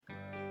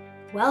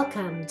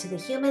Welcome to the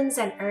Humans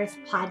and Earth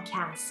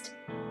podcast.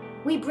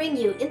 We bring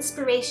you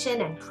inspiration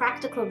and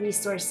practical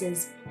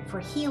resources for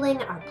healing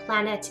our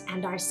planet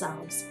and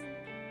ourselves.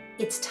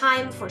 It's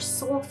time for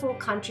soulful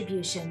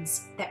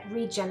contributions that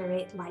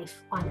regenerate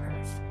life on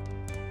Earth.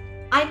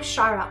 I'm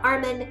Shara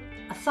Arman,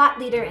 a thought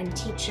leader and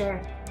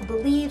teacher who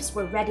believes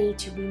we're ready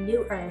to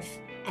renew Earth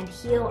and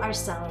heal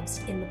ourselves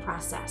in the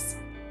process.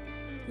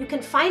 You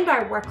can find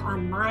our work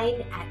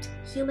online at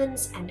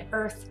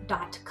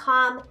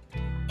humansandearth.com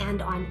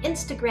and on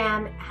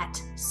Instagram at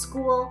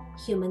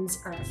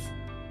schoolhumansearth.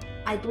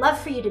 I'd love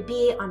for you to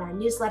be on our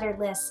newsletter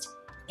list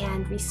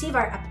and receive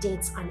our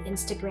updates on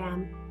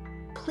Instagram.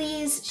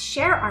 Please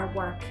share our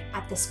work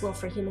at the School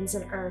for Humans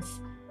and Earth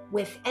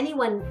with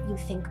anyone you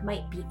think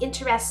might be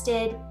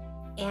interested,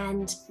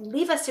 and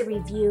leave us a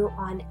review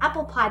on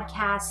Apple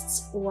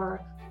Podcasts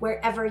or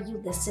wherever you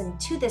listen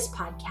to this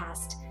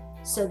podcast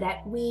so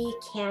that we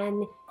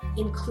can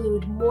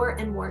include more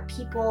and more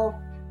people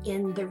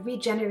in the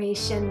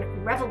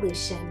regeneration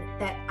revolution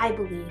that I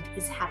believe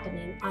is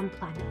happening on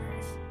planet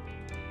Earth.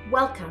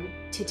 Welcome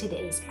to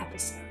today's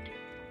episode.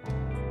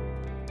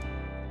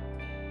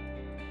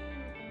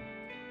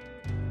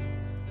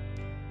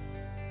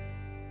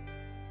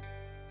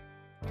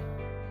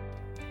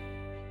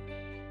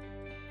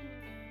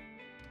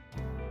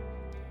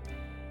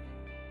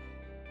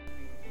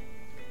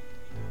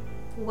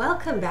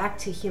 Welcome back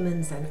to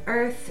Humans and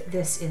Earth.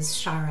 This is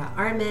Shara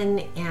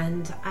Arman,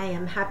 and I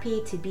am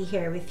happy to be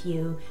here with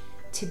you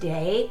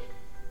today,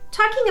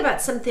 talking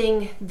about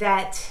something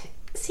that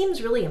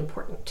seems really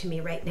important to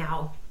me right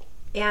now.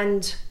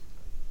 And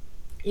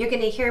you're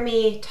going to hear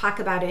me talk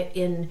about it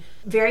in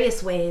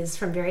various ways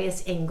from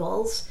various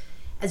angles.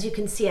 As you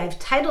can see, I've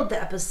titled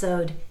the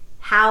episode,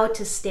 How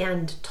to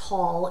Stand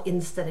Tall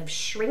Instead of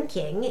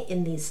Shrinking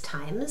in These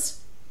Times.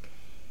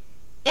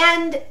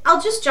 And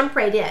I'll just jump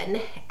right in.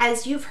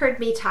 As you've heard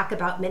me talk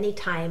about many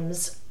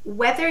times,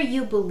 whether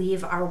you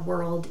believe our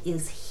world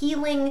is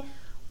healing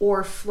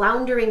or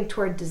floundering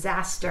toward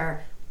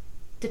disaster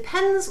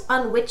depends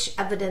on which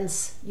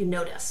evidence you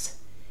notice.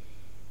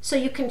 So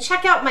you can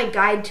check out my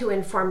guide to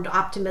informed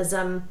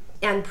optimism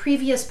and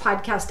previous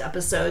podcast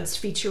episodes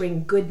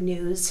featuring good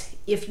news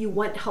if you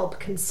want help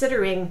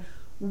considering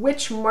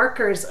which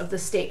markers of the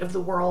state of the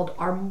world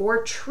are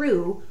more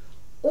true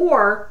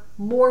or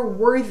more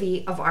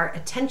worthy of our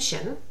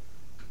attention,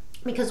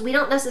 because we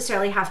don't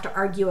necessarily have to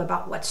argue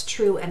about what's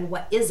true and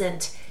what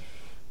isn't.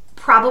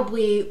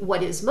 Probably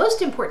what is most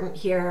important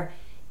here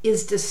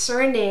is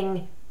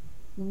discerning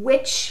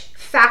which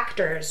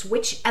factors,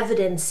 which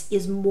evidence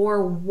is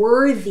more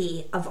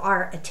worthy of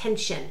our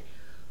attention,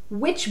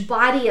 which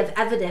body of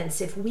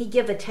evidence, if we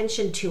give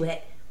attention to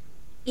it,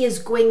 is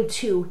going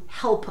to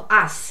help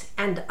us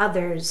and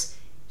others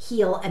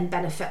heal and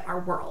benefit our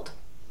world.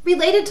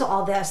 Related to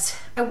all this,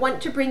 I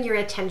want to bring your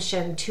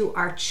attention to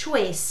our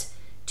choice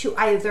to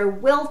either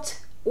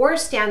wilt or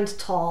stand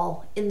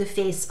tall in the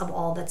face of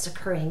all that's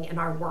occurring in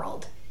our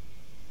world.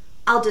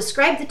 I'll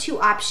describe the two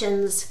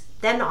options,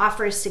 then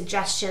offer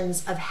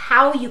suggestions of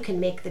how you can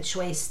make the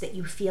choice that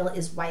you feel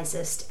is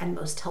wisest and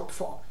most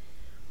helpful.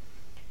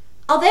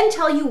 I'll then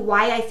tell you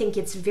why I think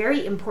it's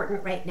very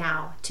important right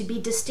now to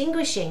be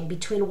distinguishing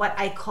between what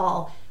I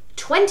call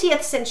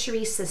 20th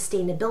century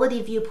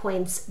sustainability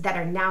viewpoints that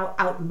are now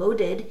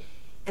outmoded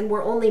and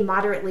were only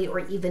moderately or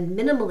even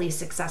minimally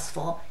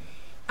successful,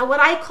 and what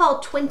I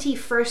call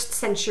 21st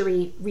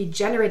century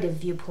regenerative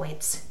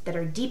viewpoints that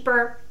are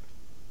deeper,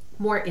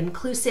 more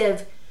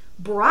inclusive,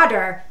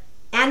 broader,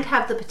 and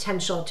have the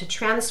potential to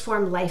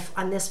transform life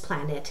on this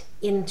planet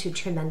into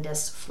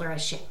tremendous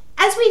flourishing.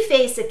 As we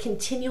face a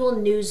continual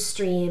news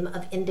stream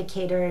of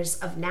indicators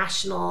of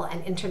national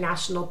and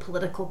international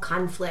political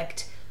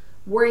conflict,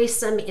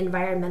 worrisome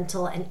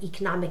environmental and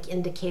economic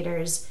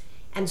indicators,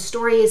 and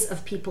stories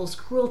of people's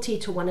cruelty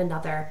to one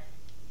another,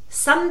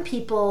 some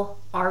people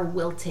are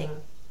wilting.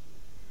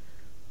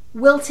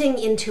 Wilting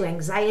into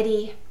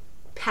anxiety,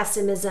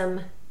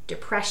 pessimism,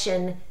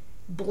 depression,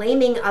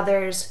 blaming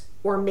others,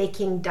 or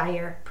making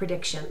dire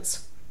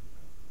predictions.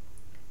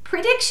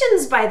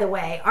 Predictions, by the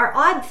way, are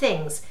odd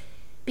things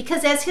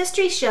because, as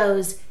history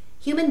shows,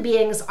 human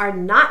beings are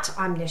not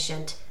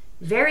omniscient.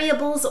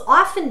 Variables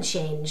often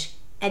change,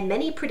 and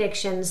many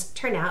predictions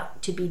turn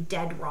out to be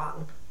dead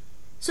wrong.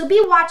 So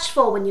be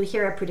watchful when you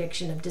hear a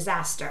prediction of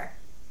disaster.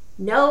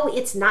 No,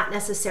 it's not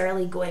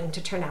necessarily going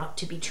to turn out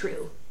to be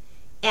true.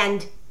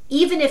 And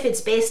even if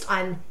it's based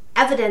on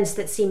evidence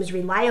that seems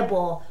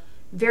reliable,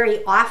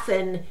 very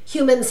often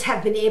humans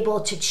have been able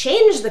to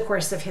change the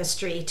course of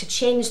history, to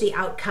change the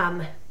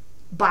outcome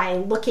by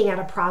looking at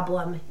a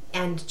problem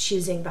and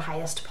choosing the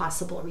highest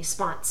possible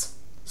response.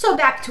 So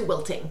back to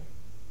wilting.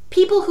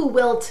 People who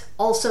wilt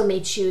also may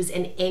choose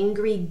an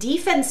angry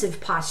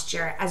defensive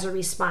posture as a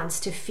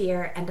response to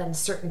fear and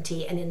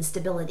uncertainty and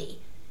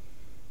instability.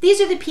 These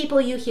are the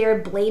people you hear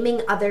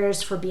blaming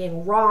others for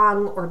being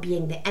wrong or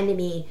being the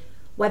enemy,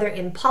 whether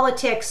in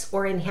politics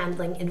or in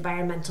handling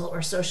environmental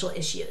or social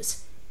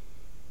issues.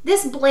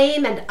 This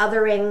blame and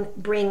othering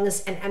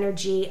brings an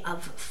energy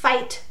of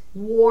fight,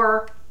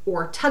 war,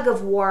 or tug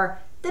of war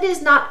that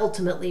is not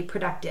ultimately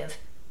productive.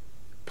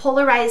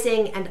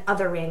 Polarizing and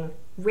othering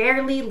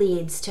rarely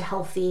leads to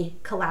healthy,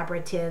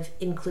 collaborative,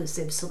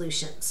 inclusive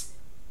solutions.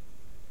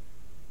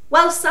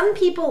 While some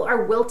people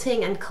are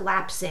wilting and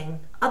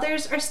collapsing,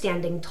 others are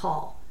standing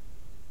tall.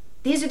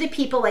 These are the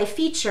people I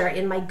feature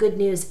in my Good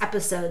News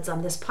episodes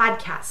on this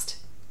podcast.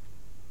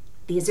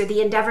 These are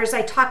the endeavors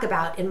I talk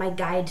about in my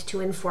Guide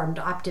to Informed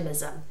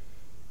Optimism,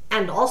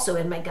 and also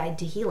in my Guide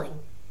to Healing.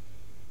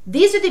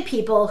 These are the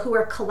people who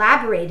are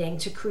collaborating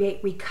to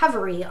create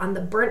recovery on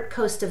the burnt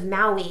coast of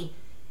Maui,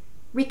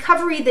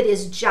 recovery that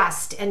is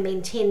just and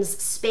maintains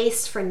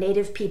space for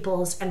Native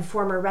peoples and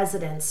former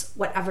residents,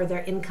 whatever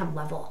their income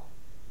level.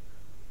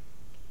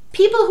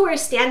 People who are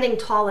standing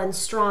tall and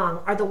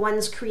strong are the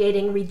ones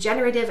creating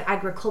regenerative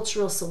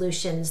agricultural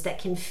solutions that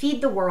can feed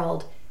the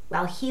world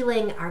while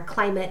healing our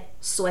climate,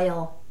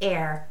 soil,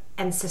 air,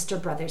 and sister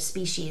brother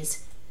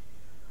species.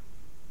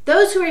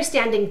 Those who are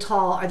standing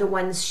tall are the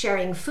ones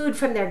sharing food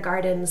from their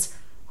gardens,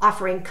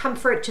 offering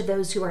comfort to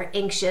those who are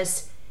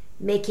anxious,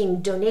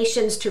 making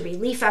donations to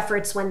relief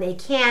efforts when they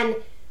can,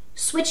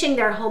 switching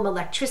their home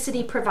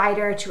electricity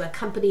provider to a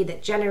company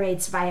that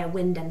generates via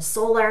wind and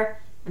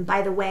solar. And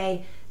by the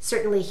way,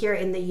 certainly here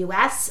in the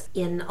US,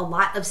 in a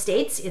lot of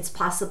states, it's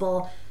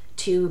possible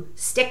to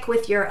stick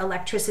with your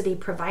electricity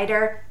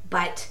provider,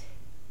 but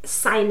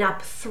sign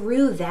up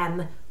through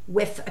them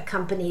with a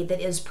company that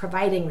is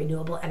providing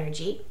renewable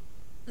energy.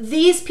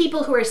 These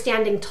people who are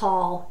standing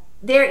tall,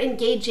 they're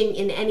engaging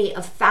in any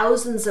of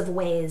thousands of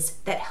ways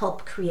that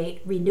help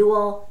create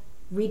renewal,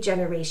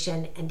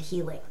 regeneration, and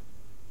healing.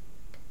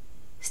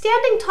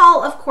 Standing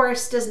tall, of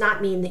course, does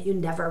not mean that you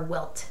never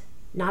wilt.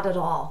 Not at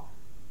all.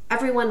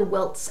 Everyone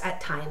wilts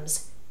at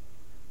times.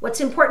 What's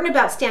important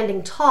about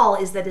standing tall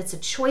is that it's a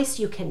choice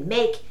you can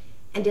make,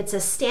 and it's a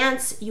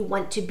stance you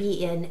want to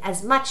be in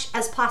as much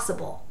as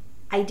possible,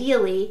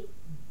 ideally,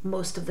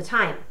 most of the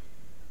time.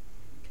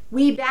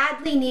 We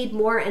badly need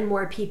more and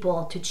more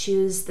people to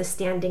choose the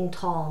standing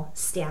tall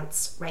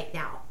stance right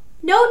now.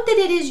 Note that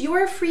it is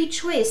your free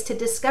choice to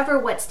discover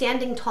what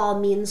standing tall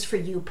means for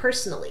you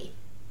personally.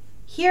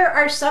 Here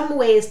are some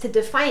ways to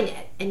define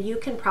it, and you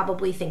can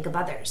probably think of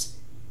others.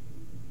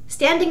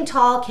 Standing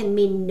tall can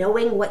mean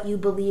knowing what you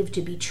believe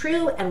to be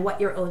true and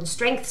what your own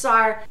strengths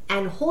are,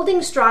 and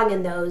holding strong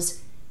in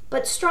those,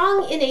 but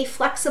strong in a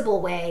flexible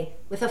way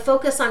with a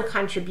focus on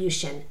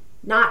contribution,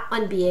 not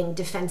on being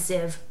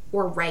defensive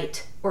or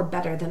right or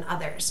better than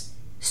others.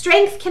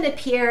 Strength can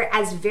appear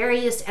as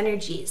various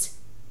energies: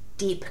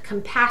 deep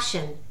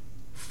compassion,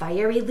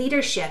 fiery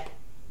leadership,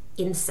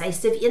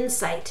 incisive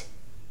insight,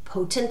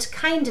 potent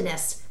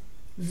kindness,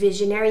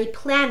 visionary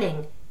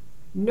planning,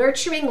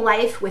 nurturing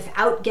life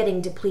without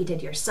getting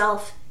depleted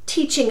yourself,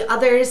 teaching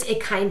others a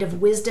kind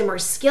of wisdom or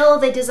skill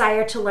they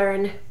desire to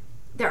learn.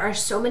 There are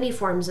so many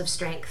forms of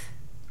strength.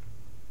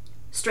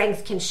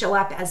 Strength can show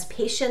up as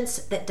patience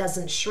that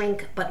doesn't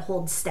shrink but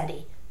holds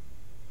steady.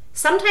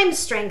 Sometimes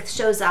strength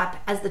shows up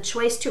as the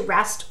choice to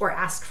rest or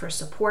ask for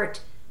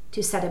support,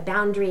 to set a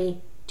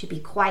boundary, to be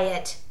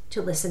quiet,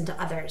 to listen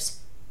to others.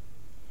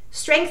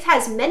 Strength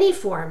has many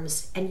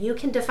forms, and you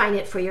can define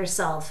it for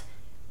yourself,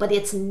 but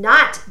it's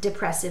not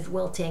depressive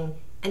wilting,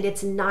 and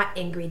it's not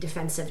angry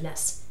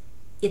defensiveness.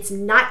 It's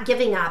not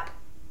giving up,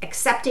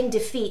 accepting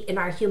defeat in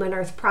our Human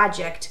Earth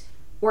project,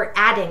 or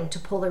adding to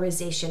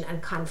polarization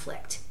and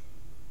conflict.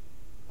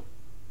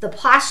 The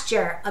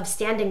posture of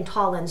standing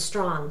tall and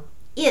strong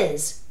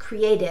is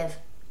creative,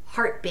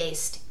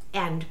 heart-based,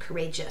 and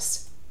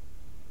courageous.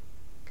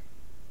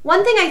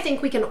 One thing I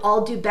think we can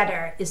all do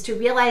better is to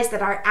realize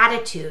that our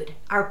attitude,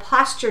 our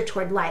posture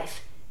toward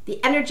life, the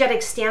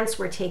energetic stance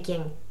we're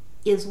taking,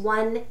 is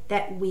one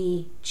that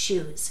we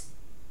choose.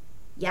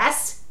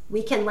 Yes,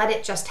 we can let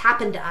it just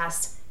happen to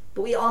us,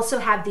 but we also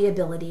have the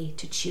ability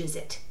to choose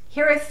it.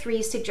 Here are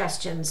 3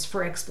 suggestions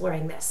for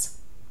exploring this.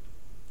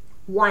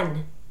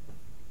 1,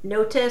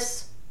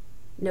 notice,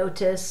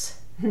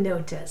 notice,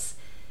 notice.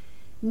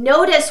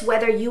 Notice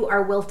whether you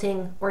are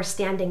wilting or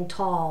standing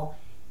tall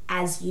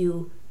as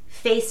you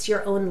face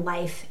your own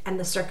life and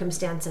the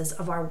circumstances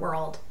of our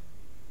world.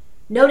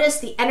 Notice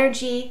the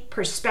energy,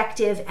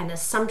 perspective, and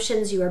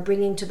assumptions you are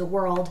bringing to the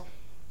world,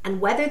 and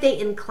whether they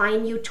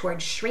incline you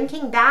toward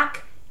shrinking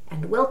back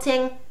and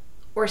wilting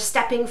or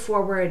stepping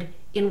forward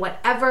in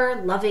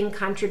whatever loving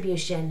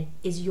contribution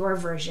is your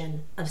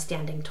version of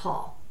standing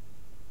tall.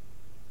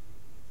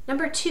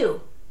 Number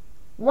 2,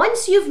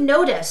 once you've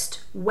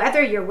noticed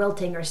whether you're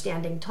wilting or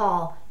standing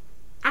tall,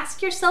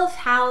 ask yourself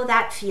how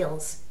that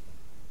feels.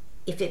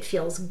 If it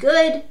feels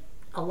good,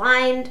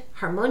 aligned,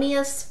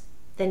 harmonious,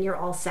 then you're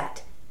all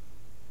set.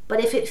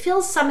 But if it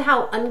feels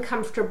somehow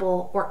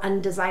uncomfortable or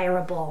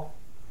undesirable,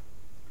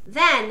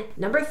 then,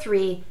 number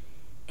 3,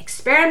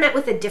 experiment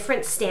with a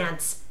different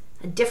stance,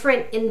 a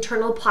different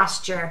internal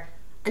posture,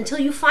 until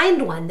you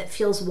find one that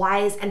feels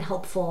wise and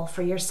helpful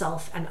for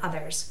yourself and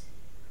others.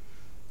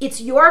 It's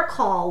your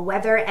call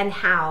whether and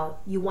how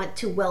you want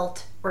to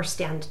wilt or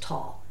stand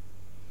tall.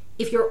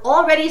 If you're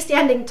already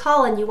standing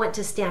tall and you want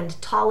to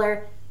stand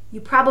taller,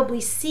 you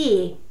probably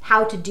see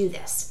how to do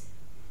this.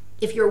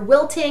 If you're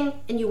wilting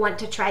and you want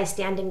to try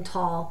standing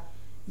tall,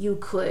 you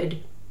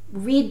could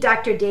read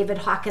Dr. David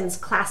Hawkins'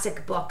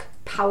 classic book,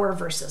 Power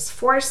versus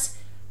Force,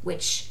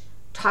 which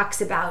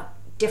talks about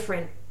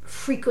different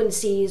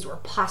frequencies or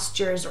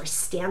postures or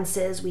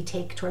stances we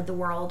take toward the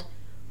world.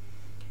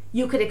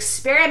 You could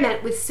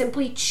experiment with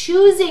simply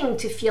choosing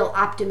to feel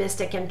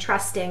optimistic and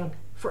trusting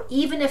for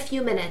even a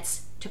few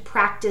minutes to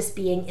practice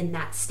being in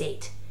that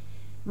state.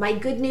 My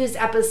good news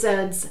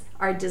episodes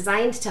are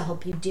designed to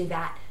help you do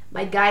that.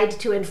 My guide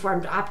to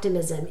informed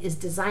optimism is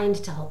designed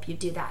to help you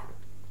do that.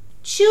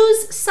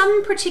 Choose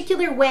some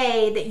particular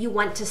way that you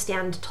want to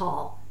stand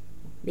tall.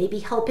 Maybe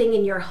helping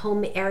in your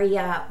home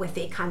area with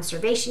a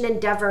conservation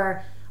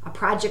endeavor, a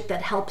project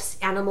that helps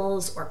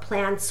animals or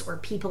plants or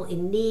people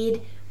in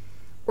need,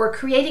 or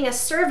creating a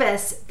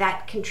service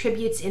that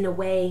contributes in a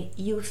way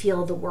you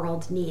feel the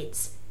world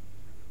needs.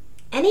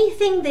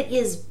 Anything that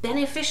is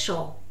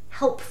beneficial,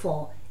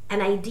 helpful,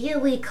 and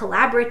ideally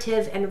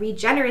collaborative and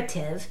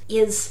regenerative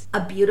is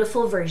a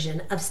beautiful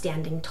version of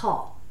standing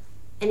tall.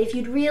 And if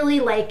you'd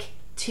really like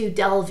to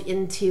delve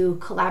into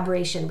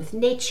collaboration with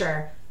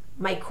nature,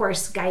 my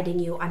course guiding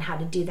you on how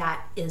to do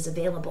that is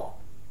available.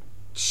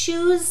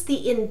 Choose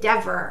the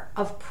endeavor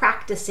of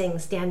practicing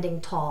standing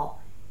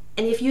tall.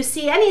 And if you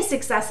see any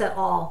success at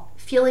all,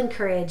 feel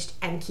encouraged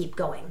and keep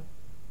going.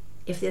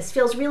 If this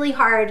feels really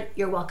hard,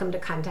 you're welcome to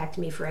contact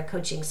me for a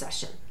coaching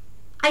session.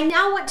 I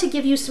now want to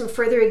give you some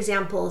further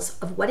examples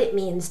of what it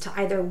means to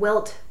either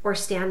wilt or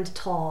stand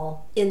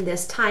tall in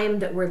this time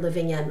that we're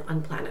living in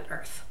on planet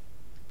Earth.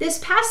 This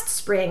past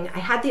spring, I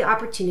had the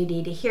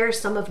opportunity to hear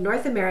some of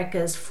North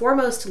America's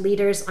foremost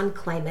leaders on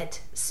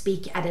climate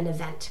speak at an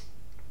event.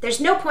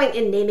 There's no point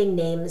in naming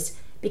names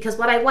because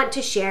what I want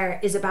to share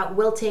is about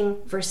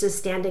wilting versus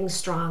standing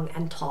strong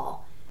and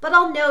tall. But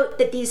I'll note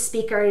that these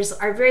speakers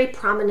are very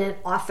prominent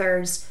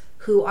authors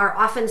who are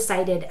often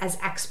cited as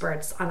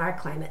experts on our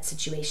climate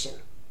situation.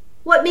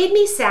 What made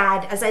me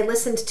sad as I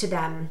listened to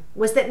them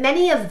was that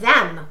many of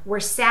them were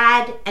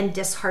sad and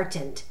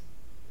disheartened.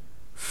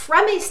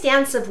 From a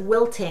stance of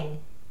wilting,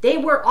 they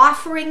were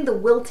offering the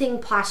wilting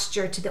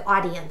posture to the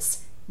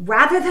audience,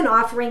 rather than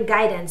offering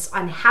guidance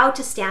on how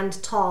to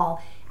stand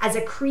tall as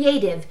a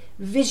creative,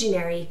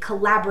 visionary,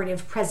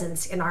 collaborative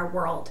presence in our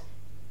world.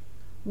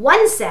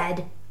 One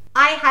said,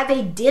 "I have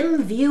a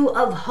dim view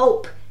of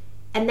hope,"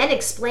 and then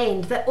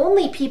explained that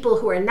only people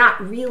who are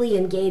not really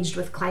engaged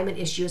with climate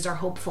issues are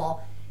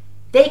hopeful.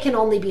 They can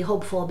only be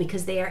hopeful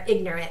because they are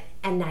ignorant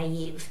and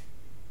naive.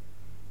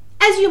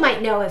 As you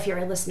might know if you're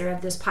a listener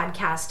of this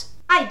podcast,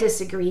 I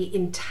disagree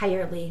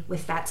entirely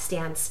with that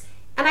stance,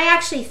 and I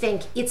actually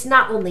think it's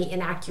not only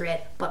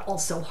inaccurate, but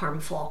also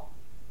harmful.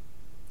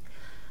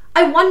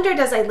 I wondered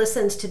as I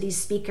listened to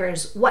these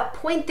speakers what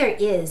point there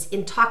is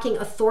in talking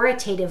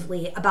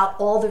authoritatively about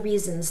all the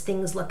reasons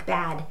things look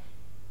bad.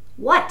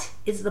 What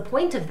is the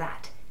point of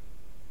that?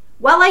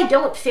 While I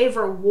don't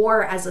favor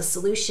war as a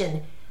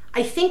solution,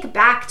 I think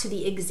back to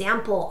the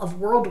example of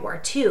World War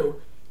II,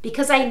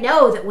 because I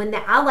know that when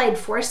the Allied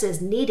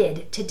forces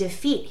needed to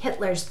defeat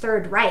Hitler's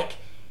Third Reich,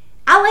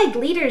 Allied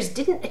leaders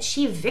didn't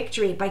achieve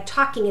victory by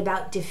talking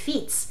about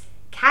defeats,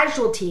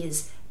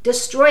 casualties,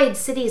 destroyed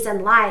cities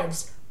and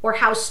lives, or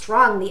how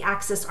strong the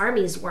Axis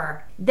armies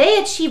were. They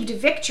achieved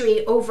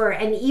victory over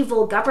an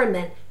evil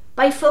government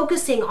by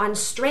focusing on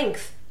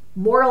strength,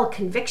 moral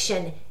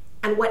conviction,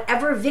 and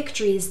whatever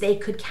victories they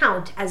could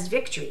count as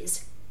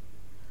victories.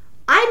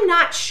 I'm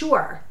not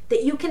sure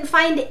that you can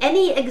find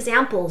any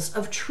examples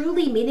of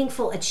truly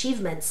meaningful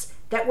achievements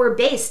that were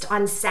based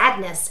on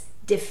sadness,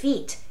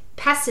 defeat,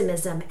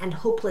 pessimism, and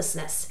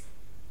hopelessness.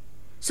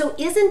 So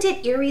isn't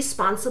it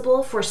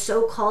irresponsible for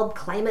so-called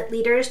climate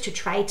leaders to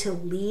try to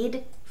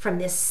lead from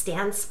this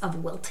stance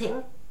of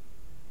wilting?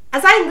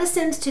 As I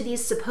listened to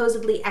these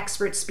supposedly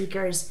expert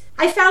speakers,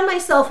 I found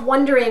myself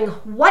wondering,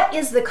 what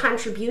is the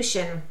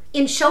contribution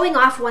in showing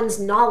off one's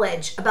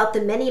knowledge about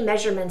the many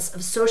measurements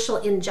of social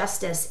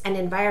injustice and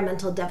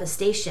environmental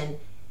devastation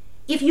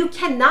if you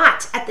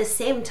cannot at the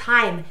same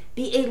time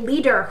be a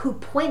leader who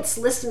points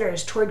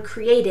listeners toward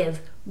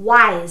creative,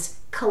 wise,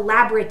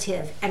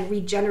 collaborative, and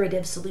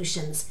regenerative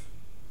solutions?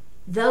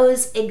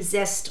 Those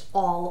exist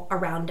all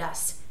around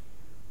us.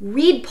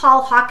 Read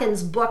Paul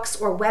Hawkins' books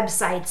or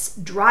websites,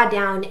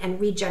 Drawdown and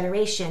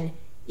Regeneration,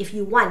 if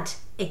you want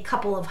a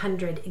couple of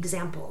hundred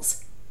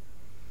examples.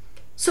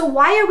 So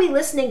why are we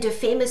listening to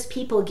famous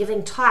people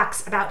giving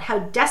talks about how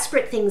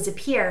desperate things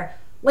appear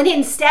when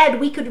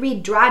instead we could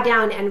read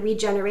Drawdown and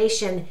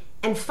Regeneration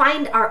and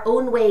find our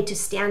own way to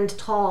stand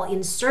tall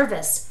in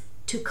service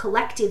to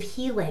collective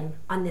healing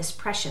on this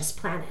precious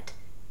planet?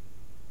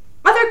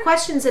 Other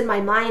questions in my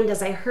mind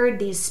as I heard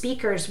these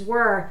speakers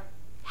were,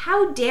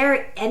 how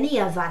dare any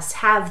of us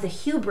have the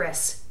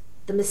hubris,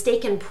 the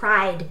mistaken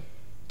pride,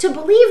 to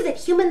believe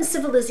that human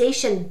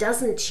civilization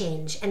doesn't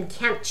change and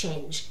can't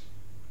change?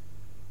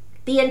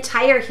 The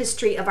entire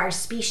history of our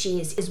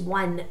species is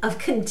one of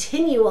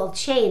continual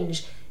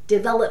change,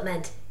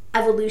 development,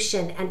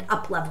 evolution, and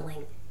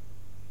upleveling.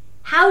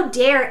 How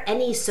dare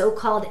any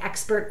so-called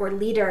expert or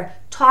leader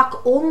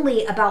talk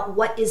only about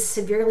what is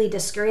severely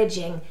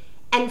discouraging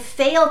and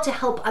fail to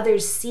help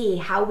others see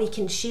how we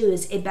can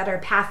choose a better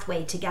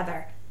pathway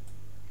together?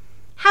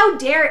 How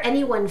dare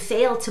anyone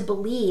fail to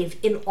believe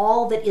in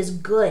all that is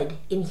good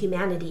in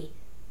humanity?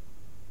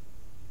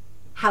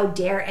 How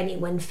dare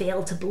anyone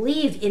fail to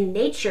believe in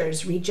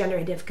nature's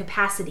regenerative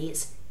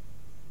capacities?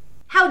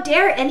 How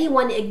dare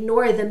anyone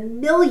ignore the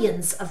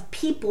millions of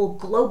people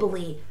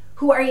globally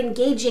who are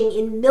engaging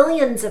in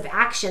millions of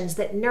actions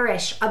that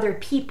nourish other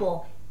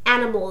people,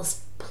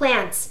 animals,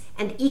 plants,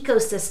 and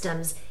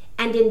ecosystems,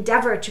 and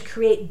endeavor to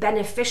create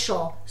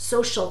beneficial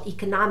social,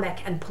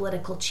 economic, and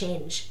political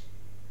change?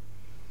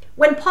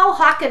 When Paul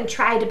Hawken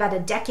tried about a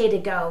decade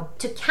ago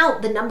to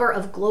count the number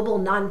of global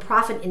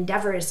nonprofit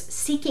endeavors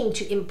seeking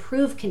to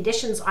improve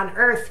conditions on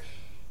Earth,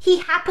 he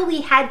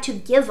happily had to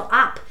give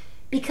up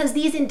because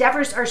these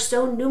endeavors are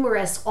so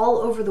numerous all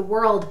over the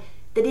world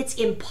that it's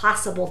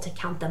impossible to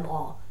count them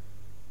all.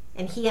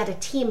 And he had a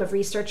team of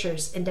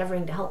researchers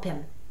endeavoring to help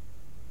him.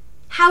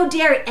 How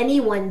dare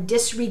anyone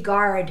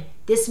disregard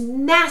this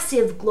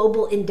massive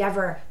global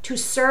endeavor to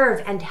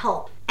serve and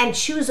help and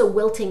choose a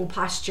wilting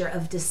posture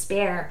of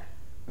despair,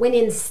 when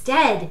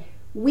instead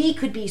we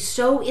could be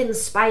so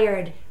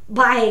inspired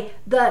by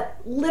the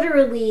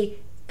literally,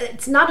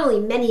 it's not only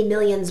many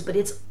millions, but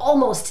it's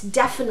almost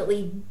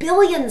definitely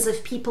billions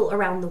of people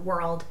around the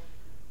world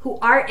who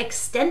are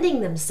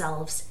extending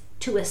themselves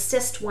to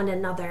assist one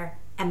another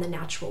and the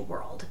natural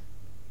world.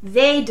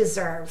 They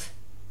deserve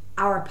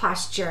our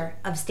posture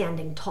of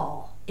standing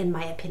tall, in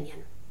my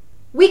opinion.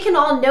 We can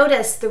all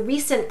notice the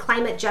recent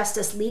climate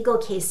justice legal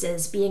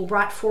cases being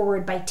brought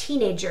forward by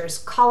teenagers,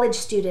 college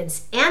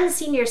students, and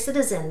senior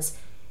citizens,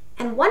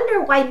 and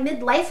wonder why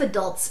midlife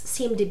adults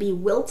seem to be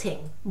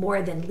wilting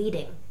more than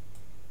leading.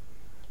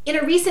 In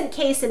a recent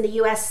case in the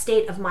U.S.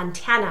 state of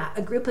Montana,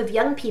 a group of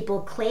young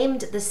people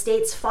claimed the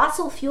state's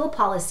fossil fuel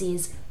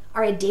policies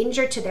are a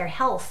danger to their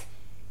health,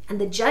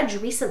 and the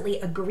judge recently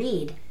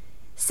agreed,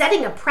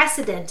 setting a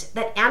precedent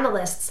that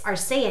analysts are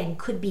saying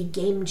could be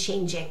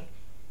game-changing.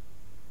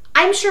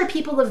 I'm sure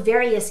people of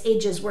various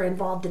ages were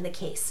involved in the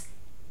case.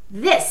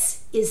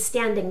 This is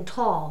standing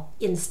tall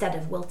instead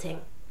of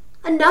wilting.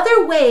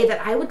 Another way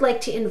that I would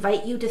like to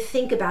invite you to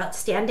think about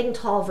standing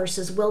tall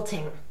versus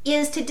wilting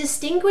is to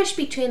distinguish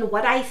between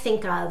what I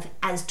think of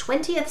as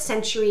 20th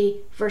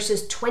century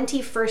versus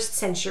 21st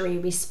century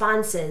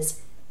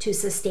responses to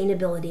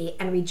sustainability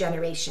and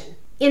regeneration.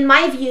 In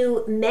my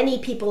view, many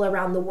people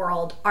around the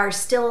world are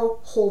still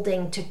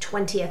holding to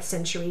 20th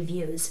century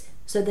views,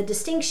 so the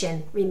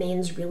distinction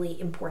remains really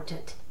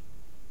important.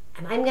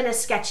 And I'm going to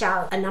sketch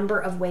out a number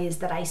of ways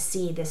that I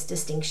see this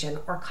distinction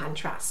or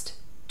contrast.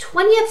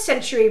 20th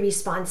century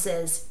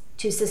responses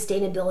to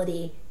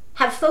sustainability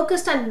have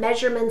focused on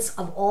measurements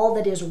of all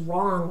that is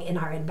wrong in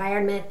our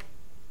environment,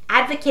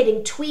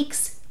 advocating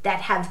tweaks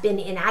that have been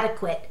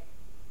inadequate,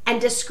 and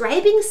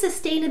describing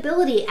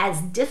sustainability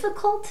as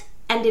difficult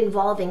and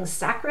involving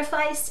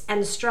sacrifice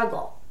and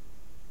struggle.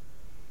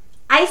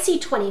 I see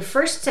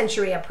 21st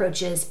century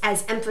approaches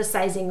as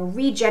emphasizing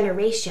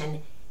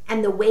regeneration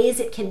and the ways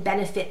it can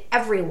benefit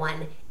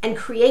everyone and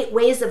create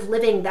ways of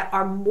living that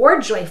are more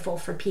joyful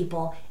for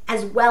people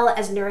as well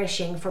as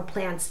nourishing for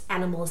plants,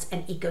 animals,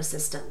 and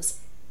ecosystems.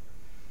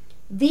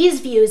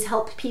 These views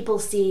help people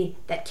see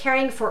that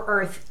caring for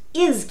Earth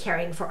is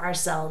caring for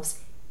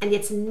ourselves, and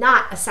it's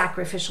not a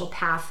sacrificial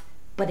path,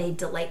 but a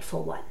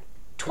delightful one.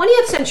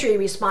 20th century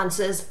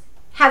responses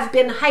have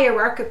been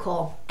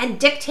hierarchical and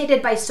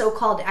dictated by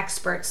so-called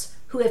experts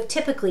who have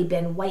typically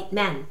been white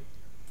men.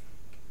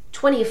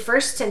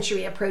 21st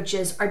century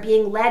approaches are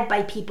being led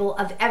by people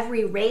of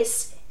every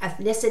race,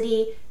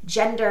 ethnicity,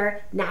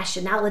 gender,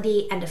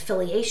 nationality, and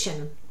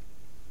affiliation,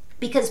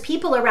 because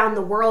people around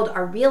the world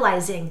are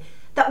realizing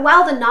that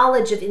while the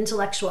knowledge of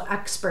intellectual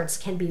experts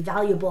can be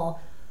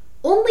valuable,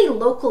 only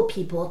local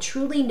people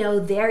truly know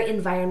their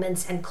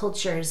environments and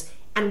cultures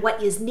and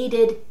what is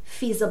needed,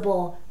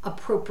 feasible,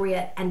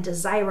 appropriate, and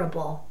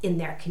desirable in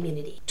their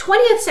community.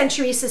 20th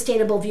century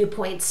sustainable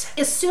viewpoints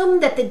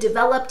assume that the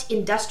developed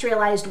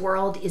industrialized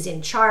world is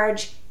in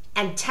charge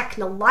and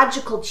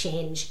technological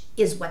change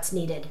is what's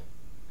needed.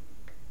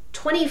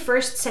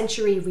 21st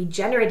century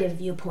regenerative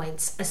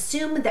viewpoints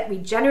assume that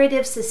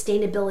regenerative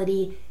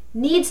sustainability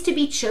needs to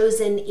be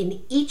chosen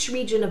in each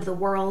region of the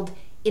world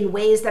in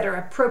ways that are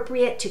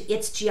appropriate to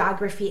its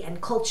geography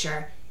and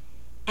culture,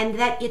 and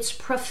that it's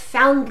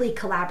profoundly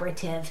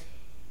collaborative,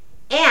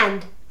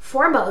 and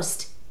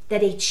foremost,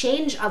 that a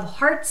change of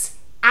hearts,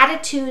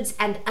 attitudes,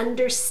 and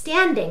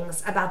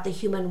understandings about the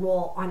human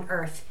role on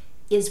Earth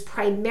is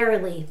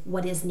primarily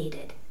what is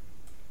needed.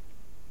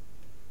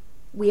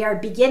 We are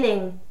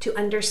beginning to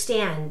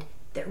understand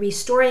that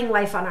restoring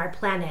life on our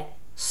planet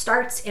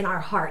starts in our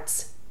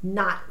hearts,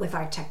 not with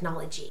our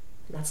technology.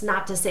 And that's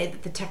not to say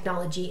that the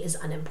technology is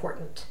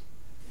unimportant.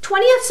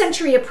 20th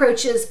century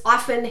approaches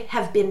often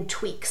have been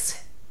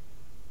tweaks.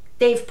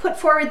 They've put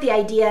forward the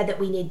idea that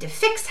we need to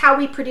fix how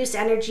we produce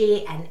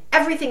energy and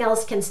everything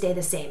else can stay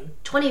the same.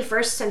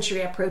 21st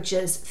century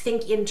approaches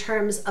think in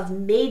terms of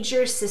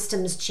major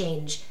systems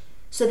change,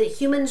 so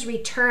that humans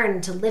return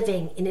to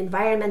living in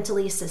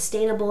environmentally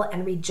sustainable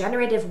and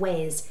regenerative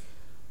ways,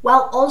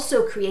 while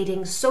also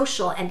creating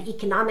social and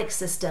economic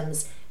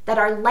systems that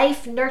are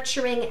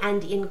life-nurturing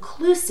and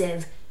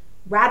inclusive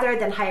rather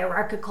than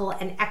hierarchical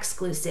and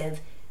exclusive,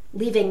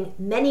 leaving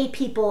many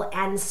people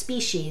and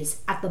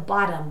species at the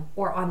bottom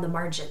or on the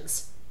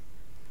margins.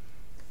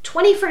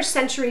 21st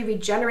century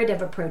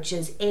regenerative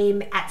approaches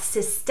aim at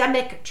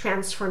systemic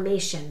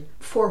transformation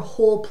for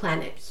whole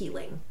planet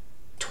healing.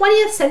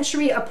 20th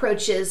century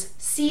approaches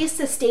see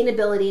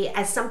sustainability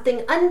as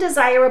something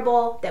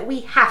undesirable that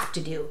we have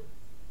to do.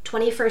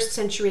 21st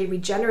century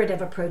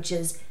regenerative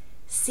approaches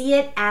see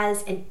it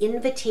as an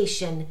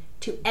invitation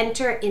to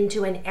enter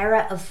into an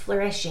era of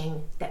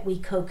flourishing that we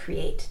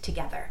co-create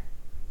together.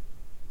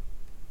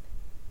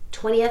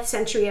 20th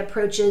century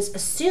approaches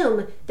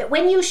assume that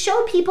when you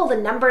show people the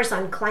numbers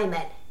on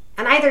climate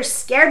and either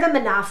scare them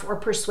enough or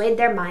persuade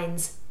their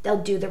minds,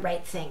 they'll do the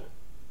right thing.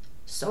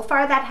 So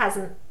far, that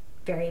hasn't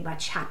very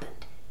much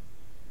happened.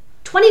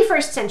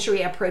 21st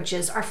century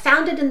approaches are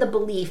founded in the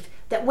belief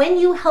that when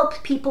you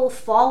help people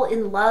fall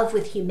in love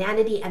with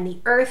humanity and the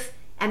earth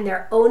and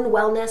their own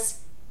wellness,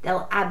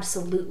 they'll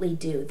absolutely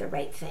do the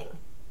right thing.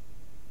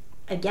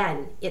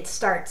 Again, it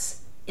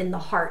starts in the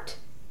heart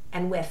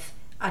and with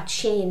a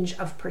change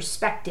of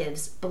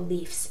perspectives,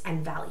 beliefs,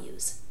 and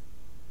values.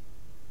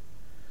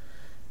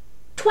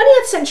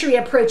 20th century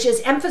approaches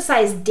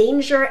emphasize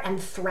danger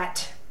and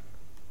threat.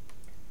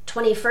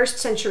 21st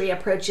century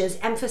approaches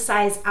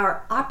emphasize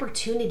our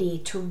opportunity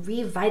to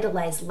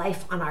revitalize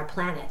life on our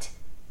planet.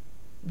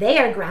 They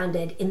are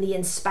grounded in the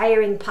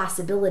inspiring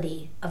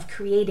possibility of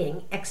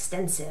creating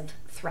extensive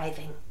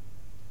thriving.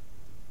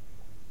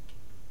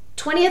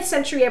 20th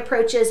century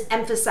approaches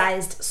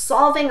emphasized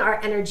solving our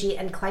energy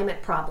and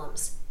climate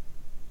problems.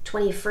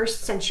 21st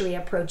century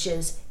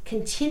approaches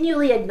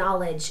continually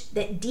acknowledge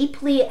that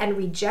deeply and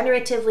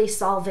regeneratively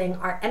solving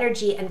our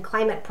energy and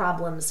climate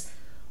problems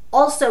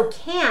also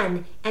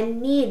can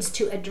and needs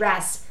to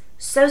address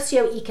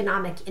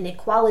socioeconomic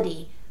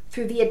inequality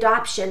through the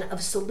adoption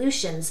of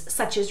solutions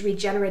such as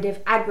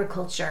regenerative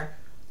agriculture,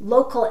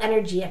 local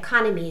energy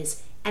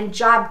economies, and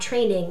job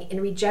training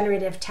in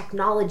regenerative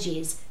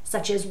technologies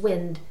such as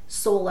wind,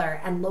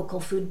 solar, and local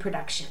food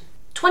production.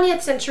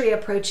 20th century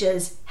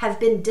approaches have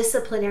been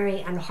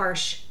disciplinary and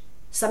harsh,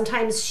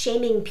 sometimes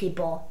shaming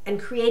people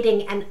and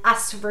creating an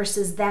us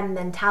versus them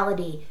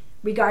mentality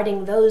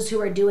regarding those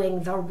who are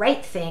doing the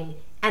right thing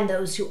and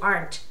those who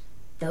aren't,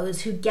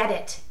 those who get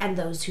it and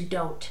those who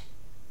don't.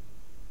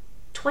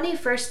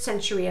 21st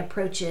century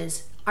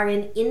approaches are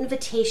an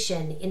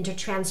invitation into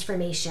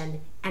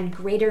transformation and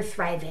greater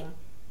thriving,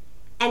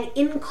 an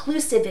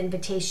inclusive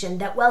invitation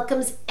that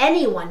welcomes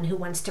anyone who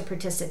wants to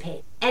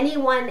participate.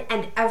 Anyone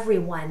and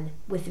everyone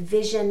with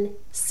vision,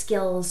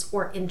 skills,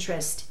 or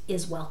interest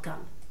is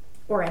welcome,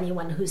 or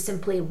anyone who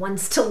simply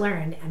wants to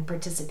learn and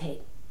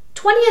participate.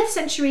 20th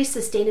century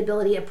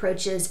sustainability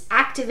approaches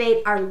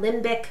activate our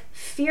limbic,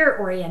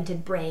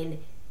 fear-oriented brain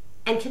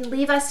and can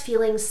leave us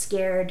feeling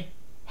scared,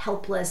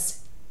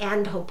 helpless,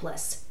 and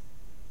hopeless.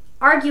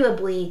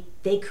 Arguably,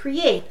 they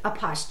create a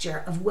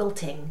posture of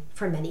wilting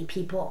for many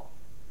people.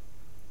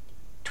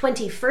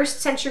 21st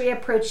century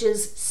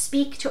approaches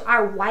speak to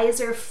our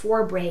wiser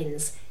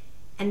forebrains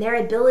and their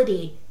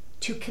ability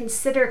to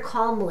consider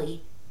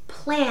calmly,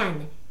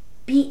 plan,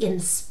 be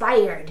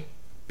inspired,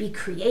 be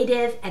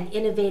creative and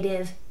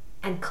innovative,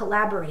 and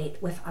collaborate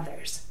with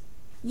others.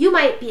 You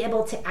might be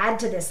able to add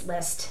to this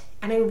list,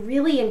 and I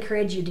really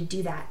encourage you to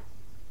do that.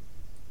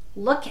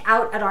 Look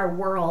out at our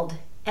world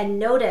and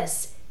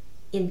notice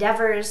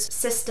endeavors,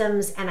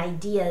 systems, and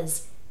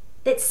ideas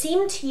that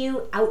seem to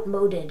you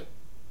outmoded.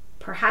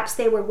 Perhaps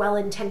they were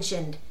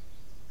well-intentioned,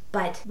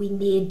 but we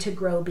need to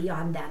grow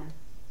beyond them.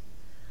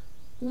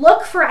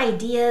 Look for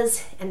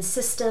ideas and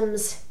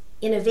systems,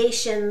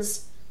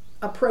 innovations,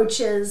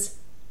 approaches,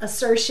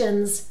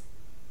 assertions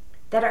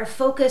that are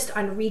focused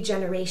on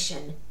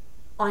regeneration,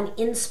 on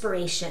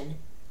inspiration,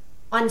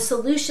 on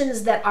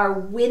solutions that are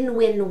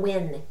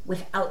win-win-win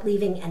without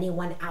leaving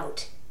anyone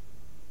out,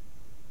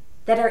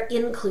 that are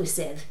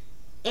inclusive,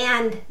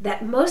 and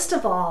that most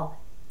of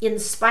all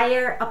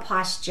inspire a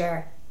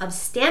posture of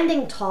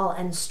standing tall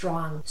and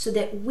strong so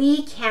that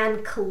we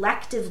can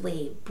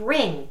collectively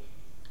bring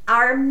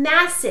our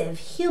massive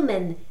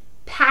human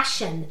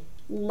passion,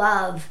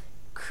 love,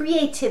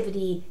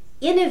 creativity,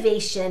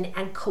 innovation,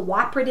 and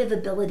cooperative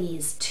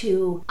abilities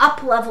to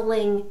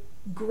up-leveling,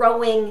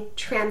 growing,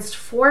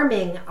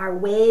 transforming our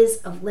ways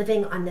of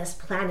living on this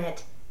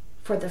planet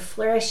for the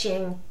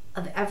flourishing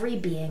of every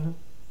being,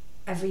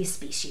 every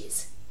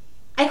species.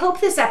 I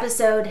hope this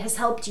episode has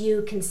helped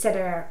you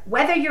consider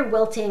whether you're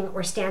wilting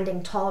or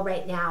standing tall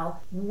right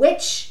now,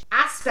 which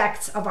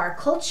aspects of our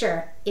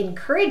culture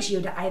encourage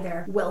you to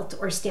either wilt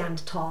or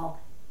stand tall,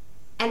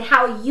 and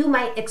how you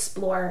might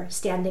explore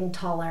standing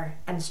taller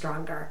and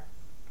stronger.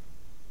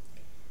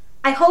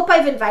 I hope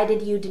I've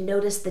invited you to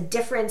notice the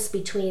difference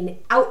between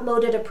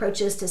outmoded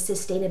approaches to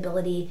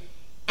sustainability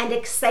and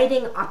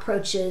exciting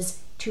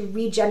approaches to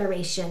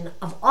regeneration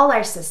of all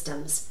our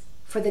systems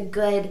for the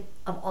good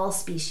of all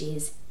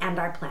species and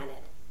our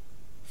planet.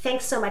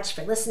 Thanks so much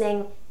for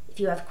listening. If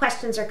you have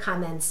questions or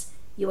comments,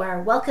 you are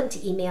welcome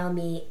to email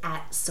me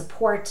at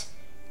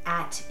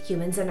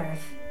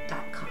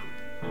support@humansandearth.com.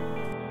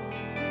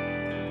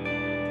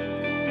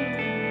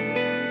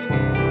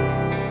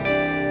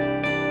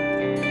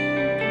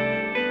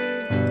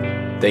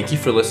 Thank you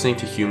for listening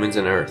to Humans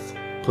and Earth.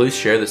 Please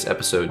share this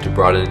episode to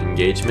broaden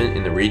engagement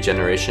in the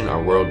regeneration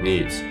our world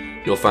needs.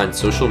 You'll find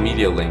social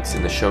media links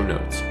in the show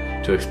notes.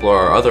 To explore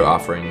our other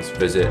offerings,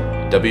 visit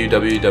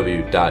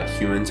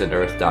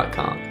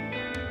www.humansandearth.com.